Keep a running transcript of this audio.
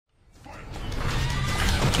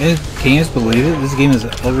Can you guys believe it? This game is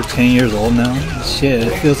over 10 years old now. Shit,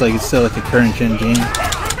 it feels like it's still like a current gen game.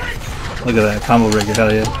 Look at that combo breaker,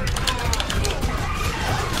 hell yeah.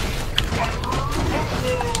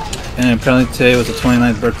 And apparently today was the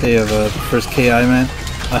 29th birthday of the first KI, man.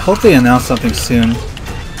 I hope they announce something soon.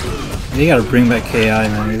 They gotta bring back KI,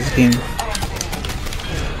 man. This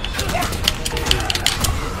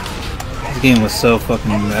game was so fucking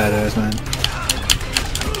badass, man.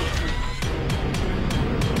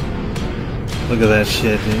 Look at that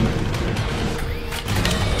shit, dude.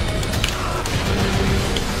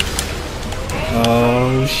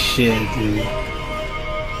 Oh shit, dude.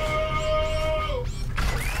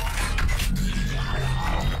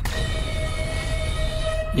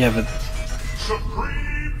 Yeah, but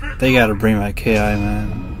they gotta bring back KI,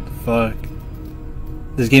 man. Fuck.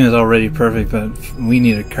 This game is already perfect, but we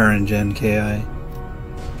need a current gen KI.